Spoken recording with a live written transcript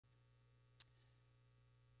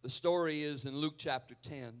The story is in Luke chapter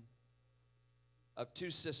 10 of two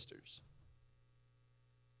sisters,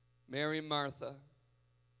 Mary and Martha.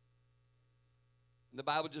 And the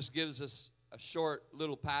Bible just gives us a short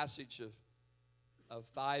little passage of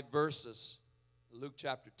 5 verses, Luke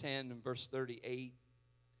chapter 10 and verse 38.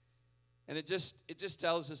 And it just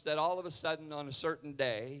tells us that all of a sudden on a certain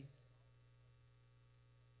day,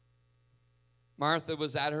 Martha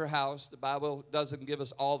was at her house. The Bible doesn't give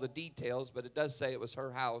us all the details, but it does say it was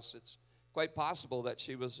her house. It's quite possible that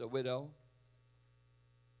she was a widow.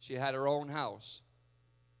 She had her own house.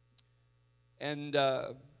 And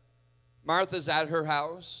Martha's at her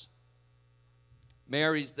house.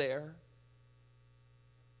 Mary's there.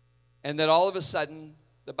 And then all of a sudden,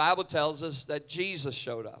 the Bible tells us that Jesus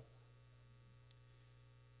showed up.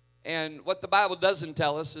 And what the Bible doesn't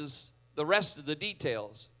tell us is the rest of the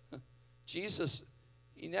details. Jesus,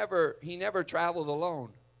 he never traveled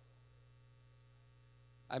alone.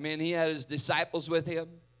 I mean, he had his disciples with him.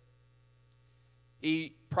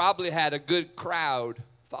 He probably had a good crowd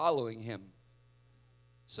following him.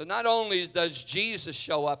 So not only does Jesus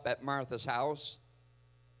show up at Martha's house,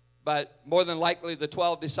 but more than likely the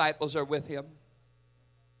 12 disciples are with him.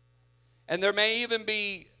 And there may even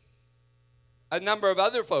be a number of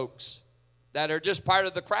other folks that are just part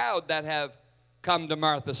of the crowd that have come to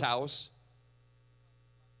Martha's house.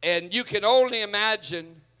 And you can only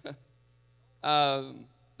imagine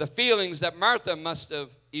the feelings that Martha must have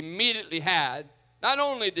immediately had. Not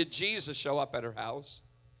only did Jesus show up at her house,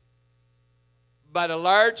 but a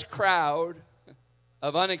large crowd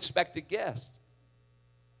of unexpected guests.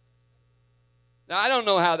 Now, I don't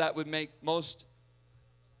know how that would make most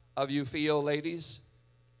of you feel, ladies.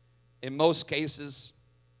 In most cases,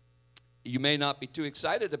 you may not be too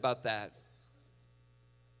excited about that.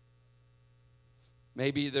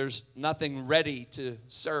 Maybe there's nothing ready to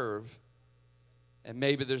serve, and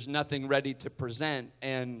maybe there's nothing ready to present,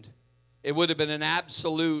 and it would have been an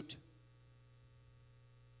absolute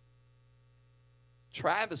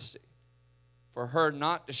travesty for her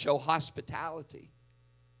not to show hospitality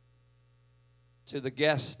to the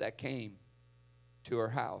guests that came to her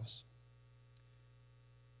house.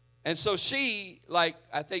 And so she, like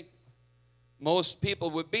I think most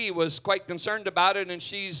people would be, was quite concerned about it, and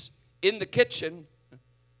she's in the kitchen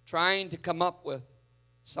trying to come up with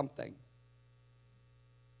something.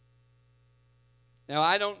 Now,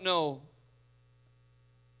 I don't know,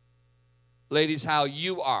 ladies, how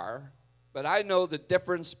you are, but I know the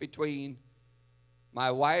difference between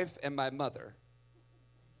my wife and my mother.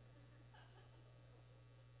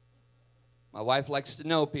 My wife likes to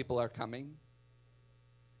know people are coming.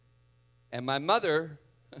 And my mother,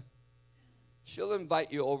 she'll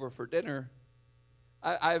invite you over for dinner.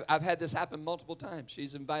 I've had this happen multiple times.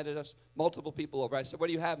 She's invited us, multiple people over. I said, "What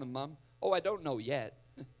are you having, Mom?" "Oh, I don't know yet."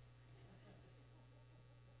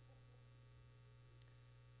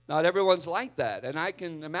 Not everyone's like that. And I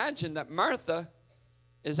can imagine that Martha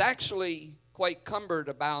is actually quite cumbered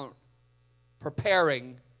about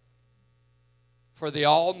preparing for the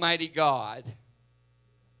Almighty God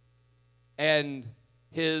and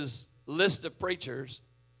his list of preachers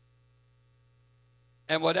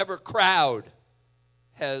and whatever crowd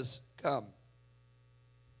has come.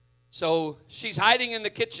 So she's hiding in the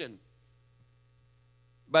kitchen.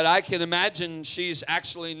 But I can imagine she's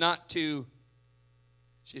actually not too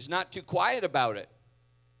quiet about it.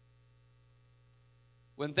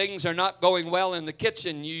 When things are not going well in the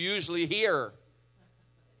kitchen, you usually hear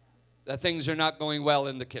that things are not going well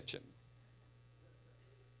in the kitchen.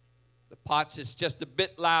 The pots is just a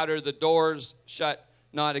bit louder, the doors shut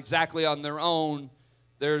not exactly on their own.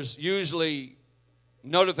 There's usually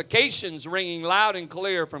notifications ringing loud and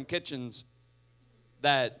clear from kitchens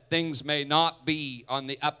that things may not be on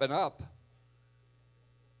the up and up.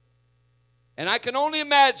 And I can only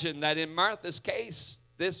imagine that in Martha's case,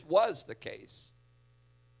 this was the case.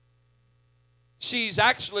 She's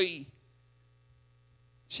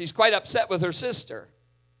quite upset with her sister.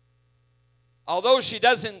 Although she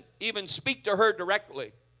doesn't even speak to her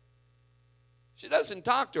directly. She doesn't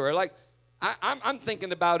talk to her. Like, I'm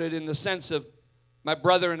thinking about it in the sense of my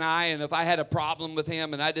brother and I, and if I had a problem with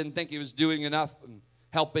him and I didn't think he was doing enough and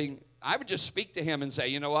helping, I would just speak to him and say,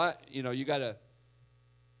 "You know what? You got to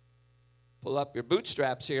pull up your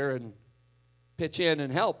bootstraps here and pitch in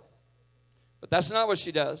and help." But that's not what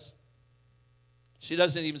she does. She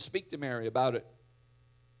doesn't even speak to Mary about it.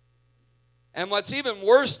 And what's even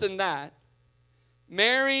worse than that,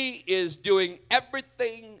 Mary is doing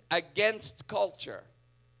everything against culture.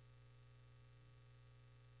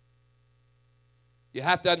 You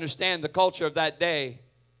have to understand the culture of that day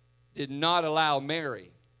did not allow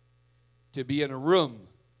Mary to be in a room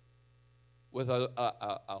with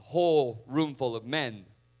a whole room full of men.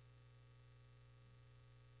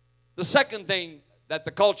 The second thing that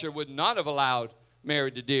the culture would not have allowed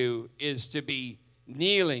Mary to do is to be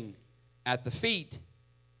kneeling at the feet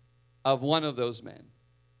of one of those men.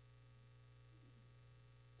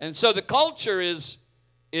 And so the culture is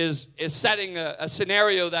setting a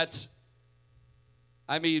scenario that's,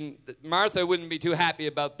 I mean, Martha wouldn't be too happy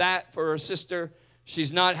about that for her sister.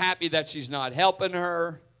 She's not happy that she's not helping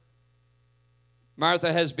her.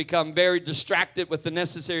 Martha has become very distracted with the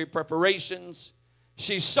necessary preparations.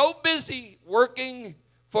 She's so busy working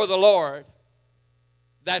for the Lord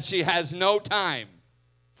that she has no time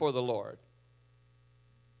for the Lord.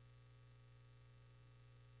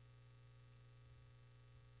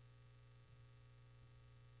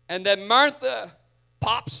 And then Martha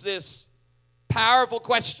pops this powerful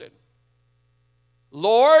question.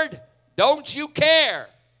 Lord, don't you care?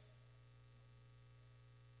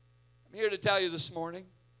 I'm here to tell you this morning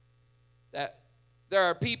that there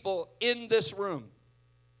are people in this room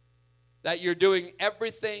that you're doing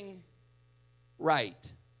everything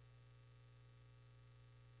right.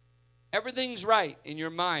 Everything's right in your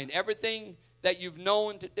mind. Everything that you've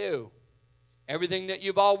known to do. Everything that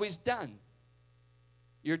you've always done.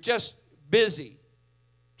 You're just busy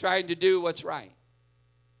trying to do what's right.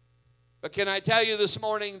 But can I tell you this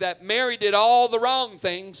morning that Mary did all the wrong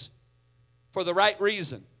things for the right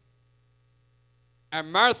reason.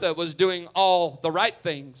 And Martha was doing all the right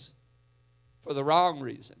things for the wrong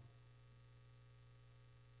reason.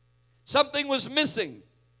 Something was missing.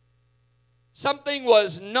 Something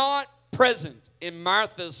was not present in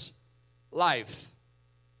Martha's life.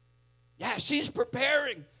 Yeah, she's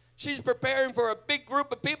preparing. She's preparing for a big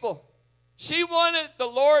group of people. She wanted the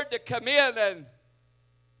Lord to come in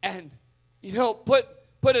and you know, put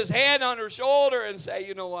his hand on her shoulder and say,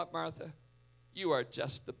 you know what, Martha? You are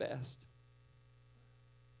just the best.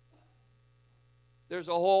 There's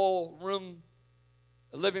a whole room,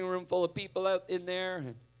 a living room full of people out in there,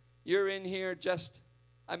 and you're in here just,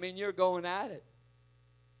 I mean, you're going at it.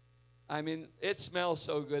 I mean, it smells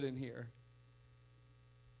so good in here.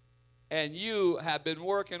 And you have been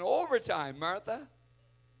working overtime, Martha.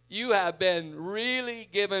 You have been really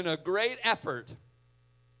giving a great effort.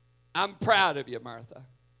 I'm proud of you, Martha.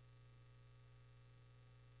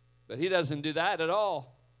 But he doesn't do that at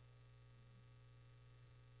all.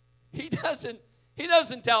 He doesn't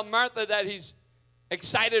tell Martha that he's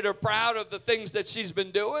excited or proud of the things that she's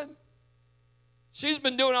been doing. She's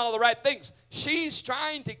been doing all the right things. She's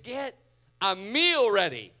trying to get a meal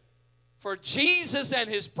ready for Jesus and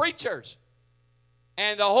his preachers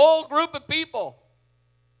and the whole group of people.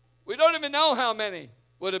 We don't even know how many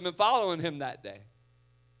would have been following him that day.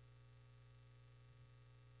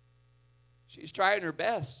 She's trying her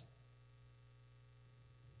best.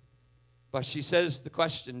 But she says the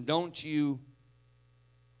question, don't you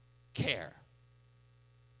care?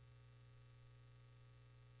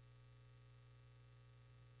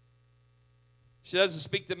 She doesn't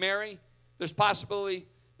speak to Mary. There's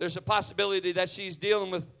a possibility that she's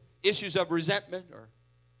dealing with issues of resentment or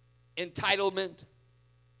entitlement.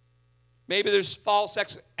 Maybe there's false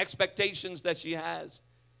expectations that she has.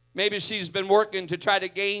 Maybe she's been working to try to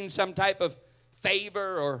gain some type of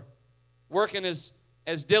favor or working as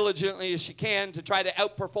diligently as she can to try to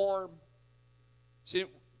outperform. See,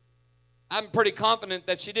 I'm pretty confident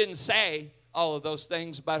that she didn't say all of those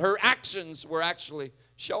things, but her actions were actually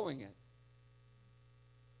showing it.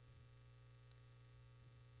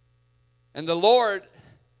 And the Lord,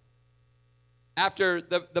 after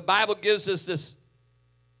the Bible gives us this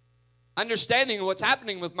understanding of what's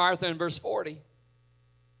happening with Martha in verse 40.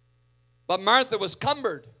 But Martha was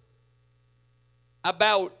cumbered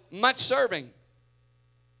about much serving.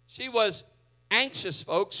 She was anxious,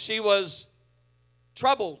 folks. She was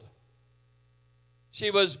troubled.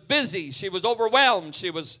 She was busy. She was overwhelmed.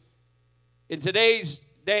 She was, in today's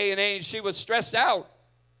day and age, she was stressed out.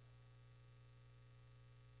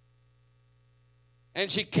 And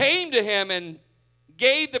she came to him and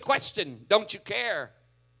gave the question, don't you care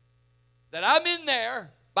that I'm in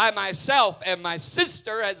there by myself and my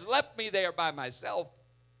sister has left me there by myself?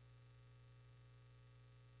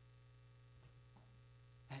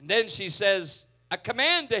 And then she says a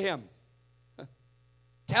command to him.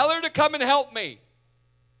 Tell her to come and help me.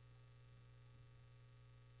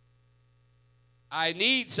 I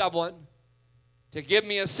need someone to give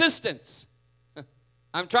me assistance.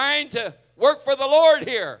 I'm trying to work for the Lord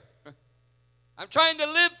here. I'm trying to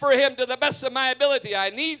live for him to the best of my ability. I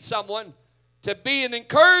need someone to be an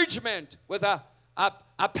encouragement with a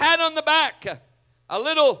pat on the back, a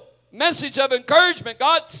little message of encouragement.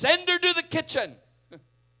 God, send her to the kitchen.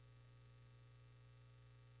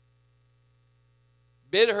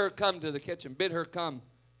 Bid her come to the kitchen. Bid her come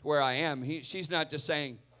to where I am. She's not just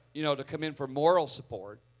saying, to come in for moral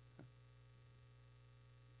support.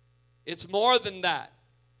 It's more than that.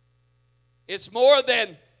 It's more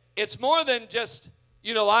than just,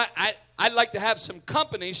 I'd like to have some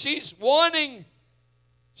company. She's wanting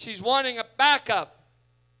a backup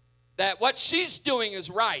that what she's doing is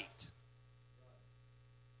right.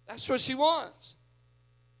 That's what she wants.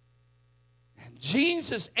 And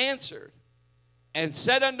Jesus answered and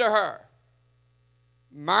said unto her,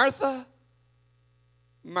 Martha,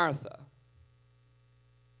 Martha.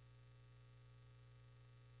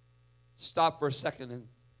 Stop for a second and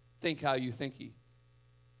think how you think he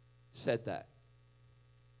said that.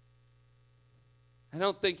 I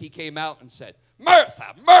don't think he came out and said,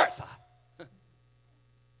 Martha, Martha.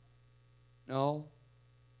 No.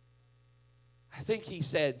 I think he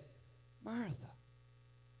said, Martha,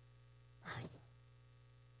 Martha.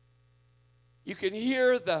 You can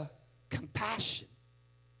hear the compassion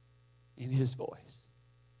in his voice.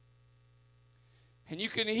 And you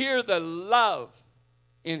can hear the love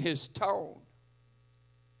in his tone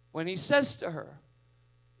when he says to her,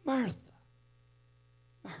 Martha,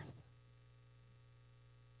 Martha,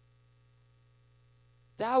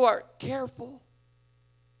 thou art careful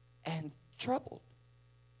and troubled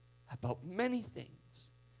about many things.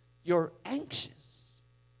 You're anxious.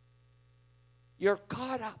 You're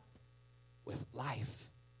caught up with life.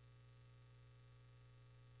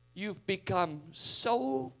 You've become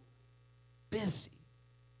so busy.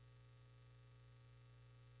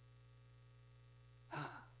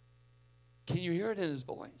 Can you hear it in his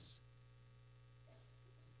voice?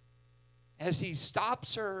 As he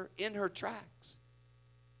stops her in her tracks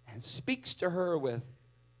and speaks to her with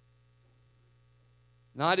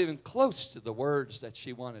not even close to the words that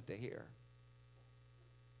she wanted to hear.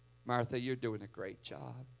 Martha, you're doing a great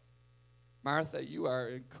job. Martha, you are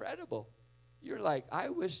incredible. You're like, I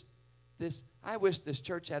wish this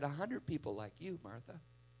church had 100 people like you, Martha.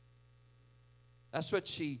 That's what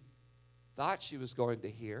she thought she was going to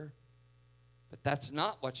hear, but that's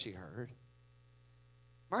not what she heard.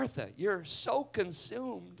 Martha, you're so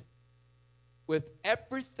consumed with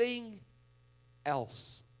everything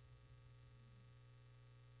else.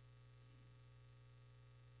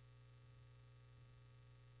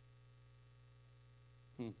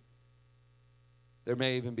 There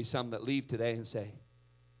may even be some that leave today and say,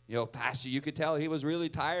 Pastor, you could tell he was really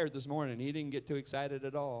tired this morning. He didn't get too excited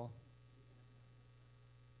at all.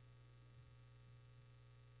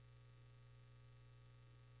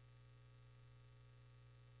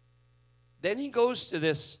 Then he goes to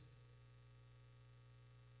this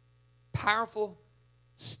powerful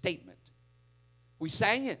statement. We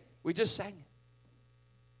sang it. We just sang it.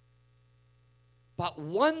 But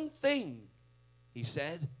one thing, he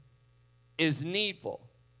said, is needful.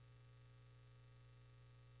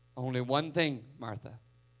 Only one thing, Martha,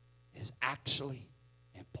 is actually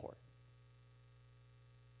important.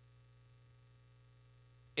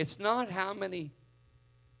 It's not how many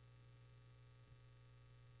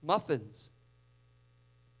muffins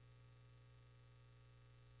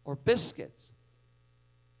or biscuits.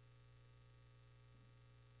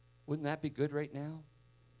 Wouldn't that be good right now?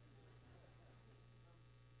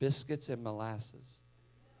 Biscuits and molasses.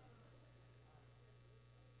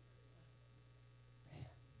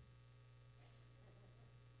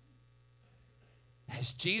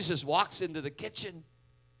 As Jesus walks into the kitchen,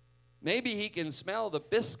 maybe he can smell the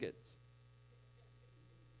biscuits.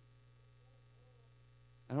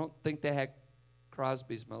 I don't think they had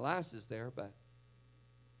Crosby's molasses there, but.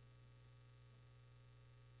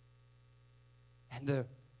 And the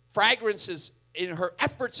fragrances in her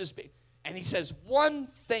efforts is big. And he says, one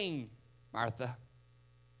thing, Martha,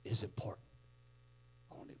 is important.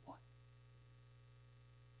 Only one.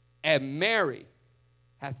 And Mary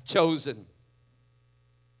hath chosen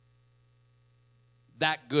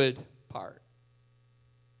that good part,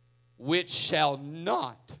 which shall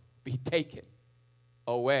not be taken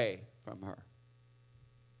away from her.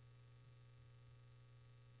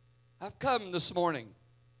 I've come this morning.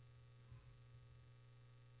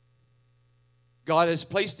 God has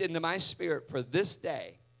placed into my spirit for this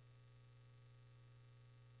day,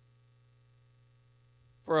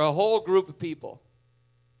 for a whole group of people,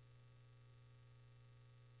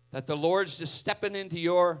 that the Lord's just stepping into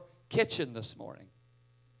your kitchen this morning.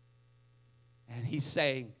 And he's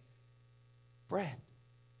saying, friend,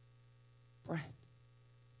 friend.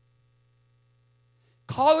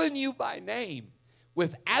 Calling you by name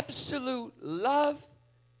with absolute love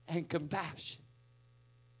and compassion.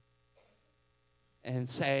 And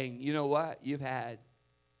saying, you know what? You've had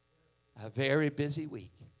a very busy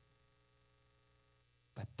week.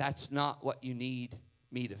 But that's not what you need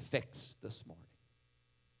me to fix this morning.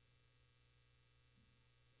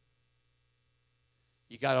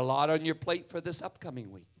 You got a lot on your plate for this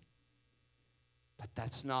upcoming week. But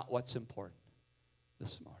that's not what's important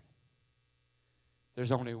this morning.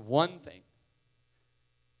 There's only one thing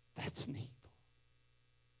that's needful.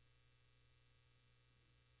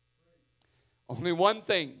 Only one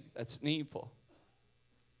thing that's needful.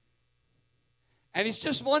 And he's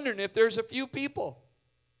just wondering if there's a few people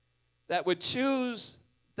that would choose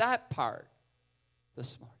that part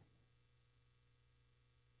this morning.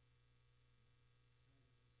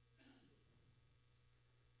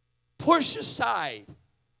 Push aside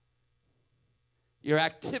your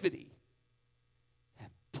activity and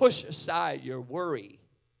push aside your worry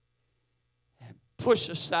and push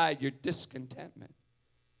aside your discontentment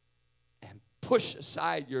and push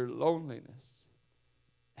aside your loneliness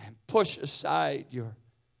and push aside your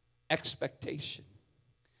expectation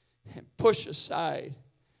and push aside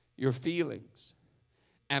your feelings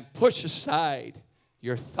and push aside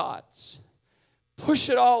your thoughts. Push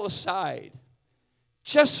it all aside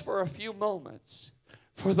just for a few moments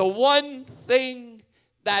for the one thing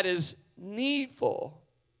that is needful.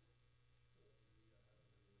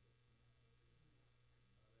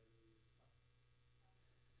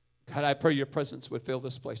 God, I pray your presence would fill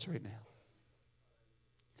this place right now.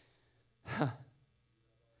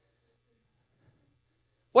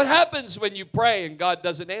 What happens when you pray and God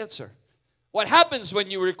doesn't answer? What happens when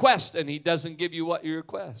you request and he doesn't give you what you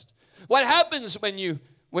request? What happens when you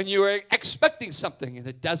are expecting something and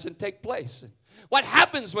it doesn't take place? What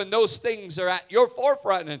happens when those things are at your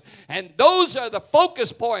forefront? And those are the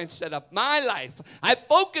focus points that of my life. I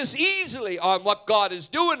focus easily on what God is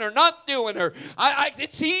doing or not doing.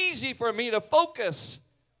 It's easy for me to focus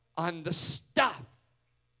on the stuff.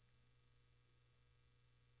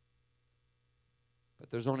 But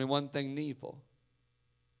there's only one thing needful.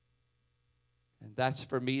 And that's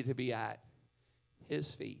for me to be at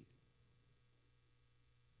his feet.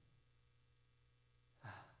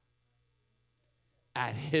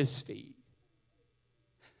 At his feet.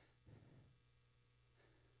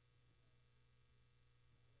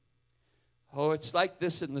 Oh, it's like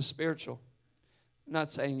this in the spiritual. I'm not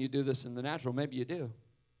saying you do this in the natural. Maybe you do.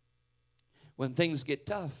 When things get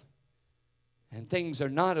tough and things are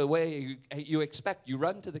not the way you expect, you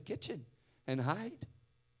run to the kitchen and hide.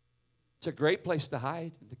 It's a great place to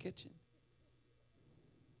hide, in the kitchen.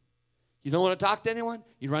 You don't want to talk to anyone?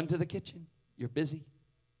 You run to the kitchen. You're busy.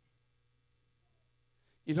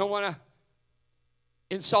 You don't want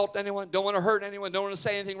to insult anyone, don't want to hurt anyone, don't want to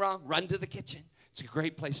say anything wrong, run to the kitchen. It's a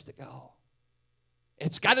great place to go.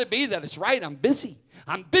 It's got to be that it's right. I'm busy.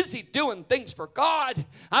 I'm busy doing things for God.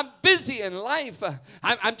 I'm busy in life.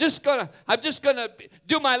 I'm just gonna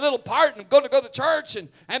do my little part, and I'm going to go to church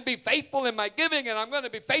and be faithful in my giving, and I'm going to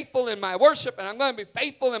be faithful in my worship, and I'm going to be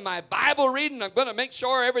faithful in my Bible reading. I'm going to make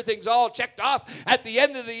sure everything's all checked off at the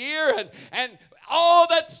end of the year, and all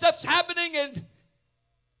that stuff's happening, and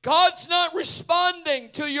God's not responding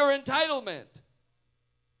to your entitlement.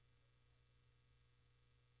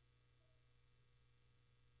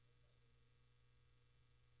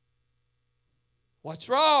 What's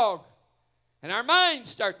wrong? And our minds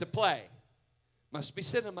start to play. Must be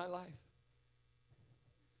sin in my life.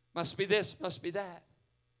 Must be this, must be that.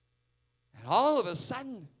 And all of a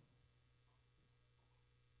sudden,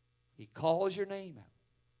 he calls your name out.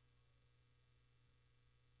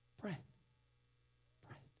 Friend.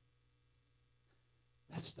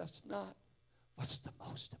 That stuff's not what's the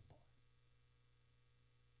most important.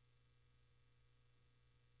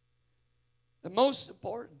 The most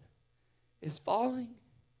important is falling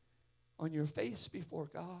on your face before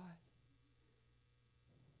God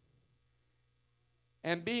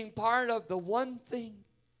and being part of the one thing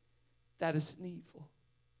that is needful.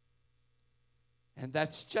 And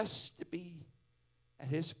that's just to be at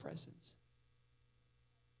his presence.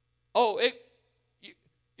 Oh,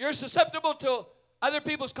 you're susceptible to other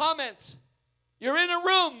people's comments. You're in a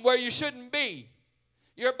room where you shouldn't be.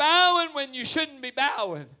 You're bowing when you shouldn't be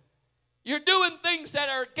bowing. You're doing things that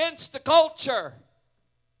are against the culture.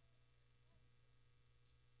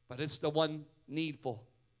 But it's the one needful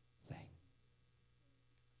thing.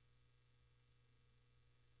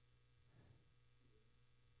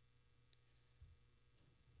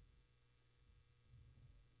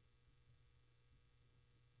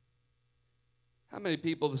 How many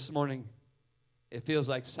people this morning, it feels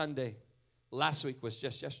like Sunday, last week was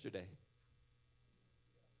just yesterday?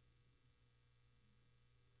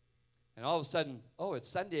 And all of a sudden, oh, it's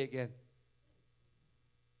Sunday again.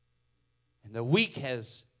 And the week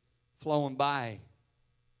has flown by.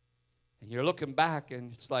 And you're looking back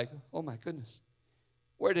and it's like, oh my goodness,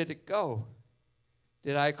 where did it go?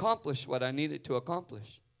 Did I accomplish what I needed to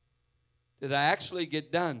accomplish? Did I actually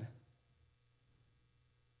get done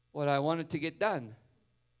what I wanted to get done?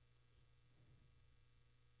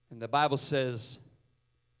 And the Bible says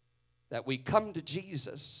that we come to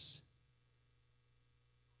Jesus.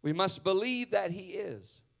 We must believe that He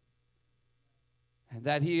is, and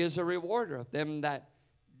that He is a rewarder of them that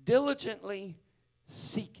diligently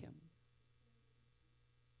seek Him.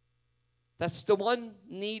 That's the one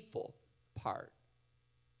needful part.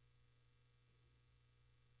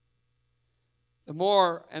 The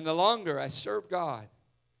more and the longer I serve God,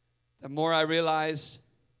 the more I realize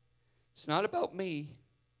it's not about me.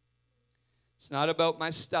 It's not about my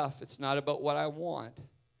stuff. It's not about what I want.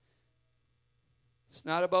 It's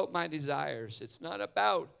not about my desires. It's not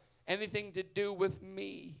about anything to do with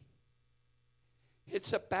me.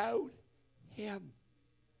 It's about Him.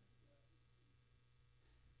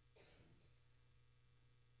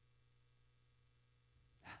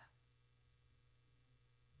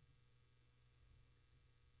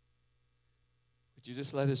 Would you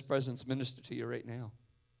just let His presence minister to you right now?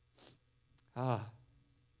 Ah.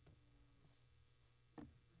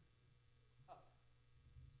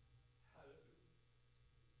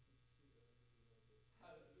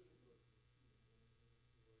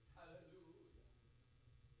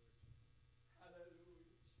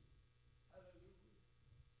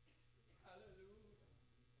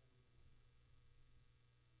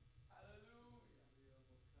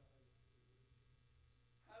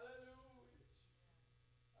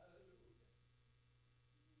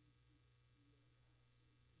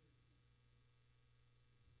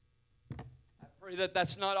 Pray that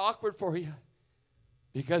that's not awkward for you.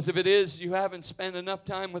 Because if it is, you haven't spent enough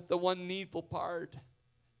time with the one needful part.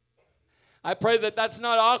 I pray that that's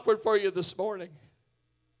not awkward for you this morning.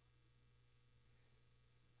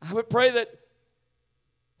 I would pray that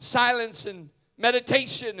silence and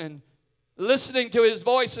meditation and listening to His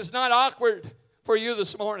voice is not awkward for you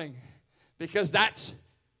this morning. Because that's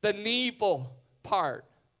the needful part.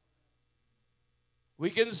 We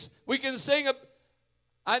can sing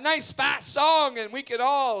a nice fast song and we can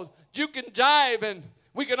all juke and jive and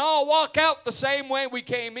we can all walk out the same way we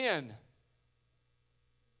came in.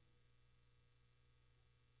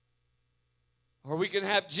 Or we can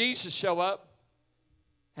have Jesus show up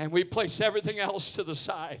and we place everything else to the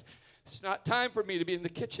side. It's not time for me to be in the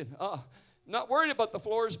kitchen. I'm not worried about the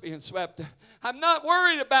floors being swept. I'm not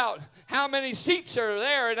worried about how many seats are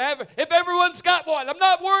there and if everyone's got one. I'm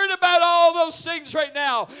not worried about all those things right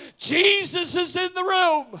now. Jesus is in the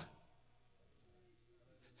room.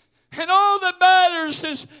 And all that matters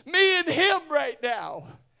is me and Him right now.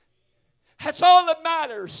 That's all that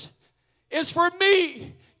matters, is for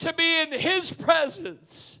me to be in His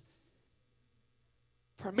presence.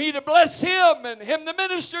 For me to bless Him and Him to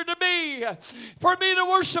minister to me. For me to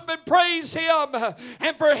worship and praise Him.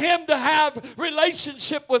 And for Him to have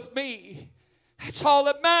relationship with me. That's all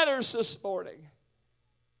that matters this morning.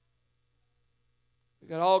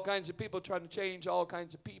 We've got all kinds of people trying to change all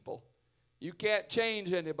kinds of people. You can't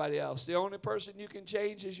change anybody else. The only person you can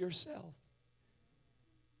change is yourself.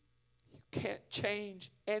 You can't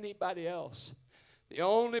change anybody else. The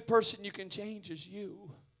only person you can change is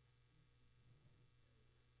you.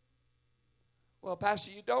 Well, Pastor,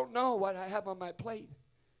 you don't know what I have on my plate.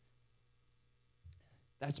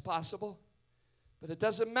 That's possible. But it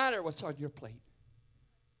doesn't matter what's on your plate.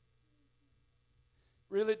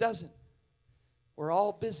 Really doesn't. We're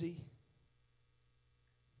all busy.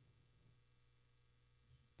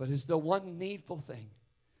 But it's the one needful thing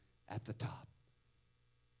at the top.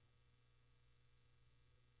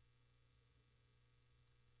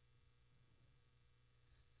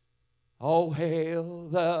 Oh, hail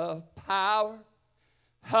the power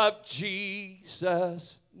of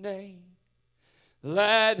Jesus' name.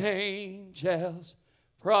 Let angels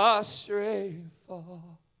prostrate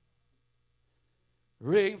fall.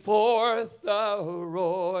 Ring forth the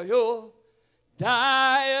royal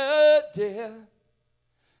diadem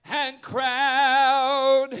and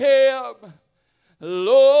crown Him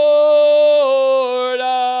Lord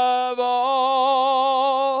of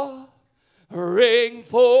all. Ring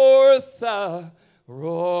forth the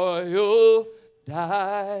royal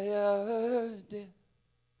diadem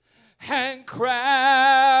and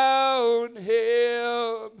crown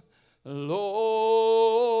Him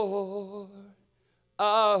Lord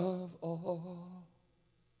of all.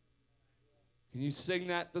 Can you sing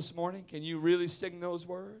that this morning? Can you really sing those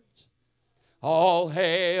words? All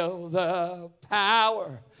hail the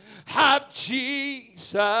power of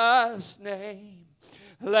Jesus' name.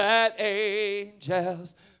 Let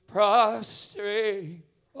angels prostrate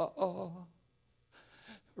fall.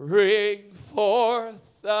 Bring forth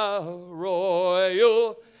the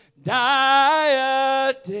royal diadem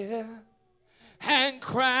and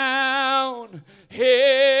crown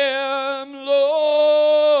him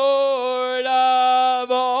Lord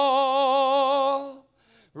of all.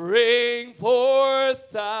 Bring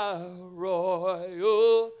forth the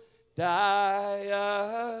royal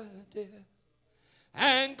diadem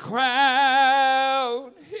and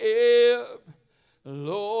crown him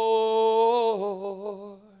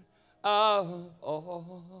Lord of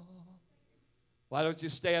all. Why don't you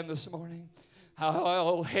stand this morning?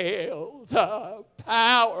 I'll hail the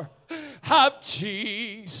power of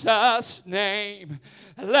Jesus' name.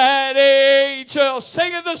 Let angels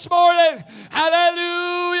sing it this morning.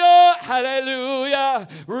 Hallelujah, hallelujah.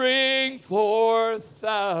 Bring forth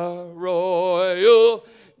the royal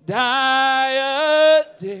diadem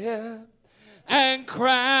and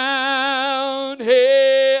crown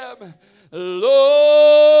him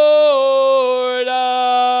Lord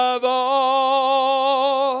of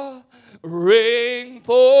all. Bring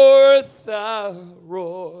forth the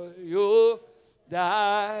royal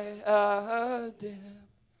diadem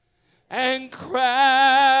and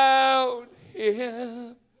crown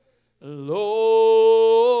him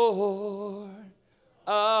Lord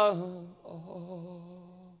of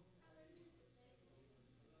all.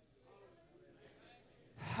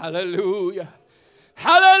 Hallelujah.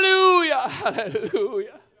 Hallelujah.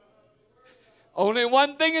 Hallelujah. Only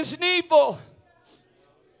one thing is needful.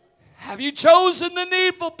 Have you chosen the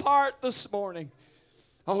needful part this morning?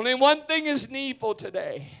 Only one thing is needful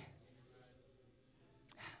today.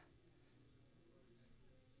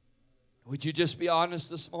 Would you just be honest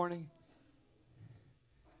this morning?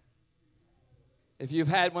 If you've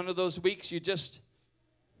had one of those weeks you just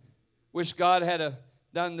wish God had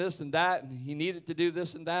done this and that, and He needed to do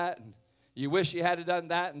this and that, and you wish He had done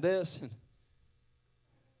that and this, and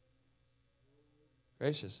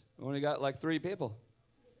gracious, we only got like 3 people.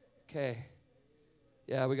 Okay.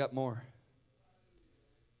 Yeah, we got more.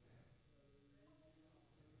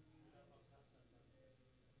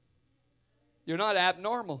 You're not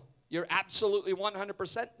abnormal. You're absolutely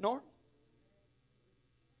 100% normal.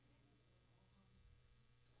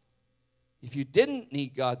 If you didn't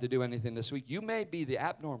need God to do anything this week, you may be the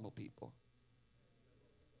abnormal people.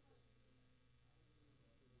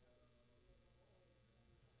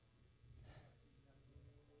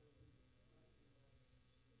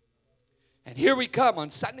 And here we come on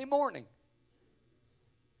Sunday morning.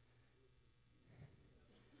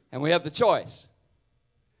 And we have the choice.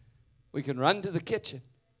 We can run to the kitchen,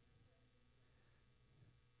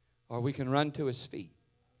 or we can run to His feet.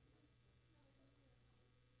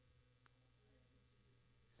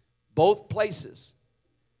 Both places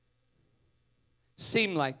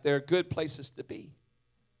seem like they're good places to be.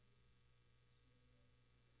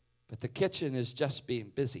 But the kitchen is just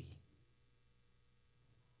being busy.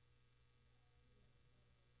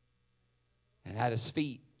 And at His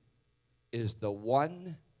feet is the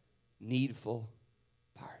one needful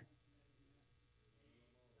part.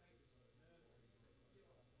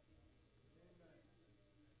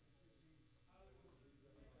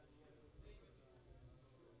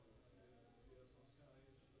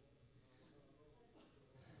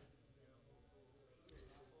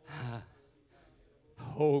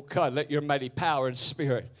 Oh God, let your mighty power and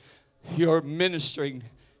spirit, your ministering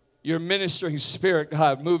spirit,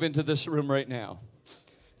 God, move into this room right now.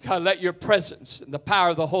 God, let your presence and the power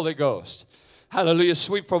of the Holy Ghost, hallelujah,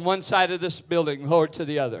 sweep from one side of this building, Lord, to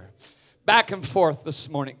the other. Back and forth this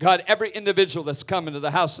morning. God, every individual that's come into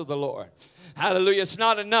the house of the Lord, hallelujah, it's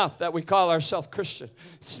not enough that we call ourselves Christian.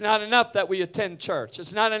 It's not enough that we attend church.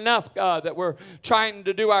 It's not enough, God, that we're trying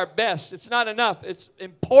to do our best. It's not enough. It's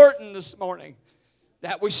important this morning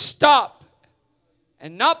that we stop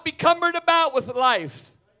and not be cumbered about with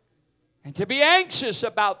life and to be anxious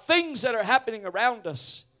about things that are happening around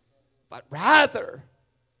us, but rather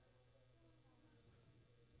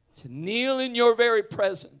to kneel in your very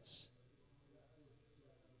presence.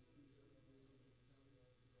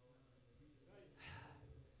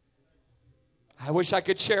 I wish I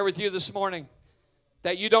could share with you this morning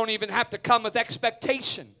that you don't even have to come with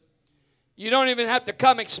expectation. You don't even have to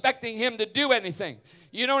come expecting Him to do anything.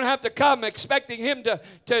 You don't have to come expecting Him to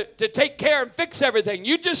take care and fix everything.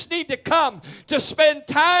 You just need to come to spend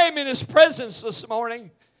time in His presence this morning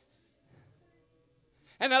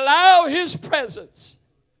and allow His presence.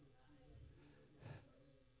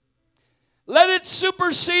 Let it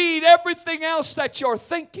supersede everything else that you're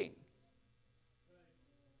thinking.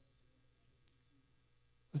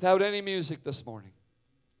 Without any music this morning,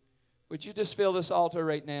 would you just fill this altar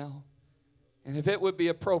right now? And if it would be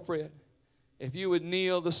appropriate, if you would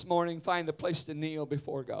kneel this morning, find a place to kneel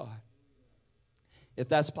before God. If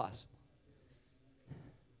that's possible.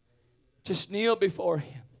 Just kneel before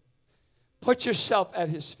Him. Put yourself at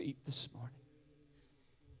His feet this morning.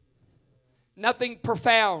 Nothing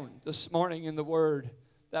profound this morning in the word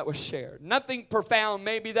that was shared. Nothing profound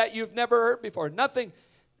maybe that you've never heard before. Nothing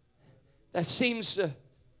that seems to...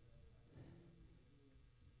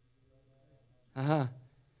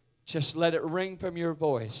 Just let it ring from your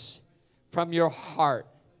voice, from your heart.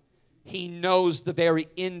 He knows the very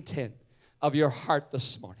intent of your heart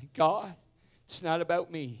this morning. God, it's not about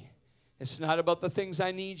me. It's not about the things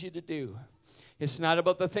I need you to do. It's not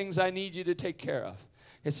about the things I need you to take care of.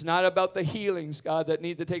 It's not about the healings, God, that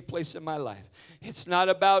need to take place in my life. It's not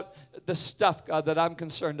about the stuff, God, that I'm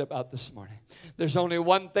concerned about this morning. There's only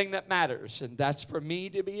one thing that matters, and that's for me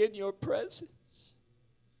to be in your presence.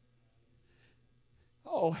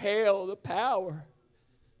 Oh, hail the power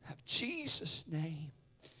of Jesus' name.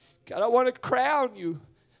 God, I want to crown you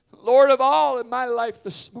Lord of all in my life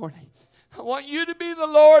this morning. I want you to be the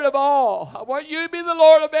Lord of all. I want you to be the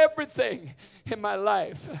Lord of everything in my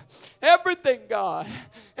life. Everything, God.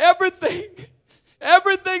 Everything.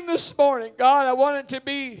 Everything this morning, God, I want it to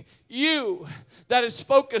be you that is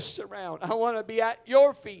focused around. I want to be at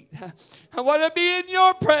your feet. I want to be in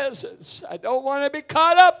your presence. I don't want to be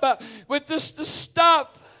caught up with this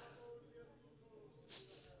stuff.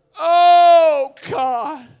 Oh,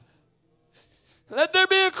 God. Let there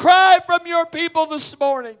be a cry from your people this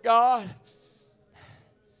morning, God.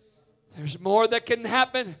 There's more that can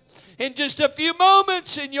happen in just a few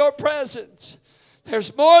moments in your presence.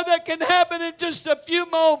 There's more that can happen in just a few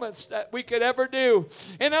moments that we could ever do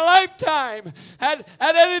in a lifetime. At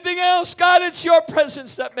anything else, God, it's your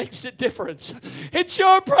presence that makes the difference. It's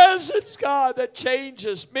your presence, God, that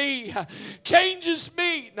changes me. Changes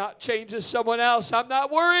me, not changes someone else. I'm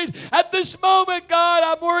not worried at this moment, God.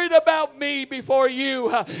 I'm worried about me before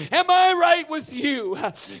you. Am I right with you?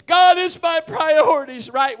 God, is my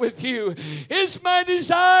priorities right with you? Is my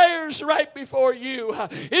desires right before you?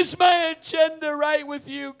 Is my agenda right with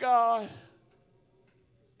you, God?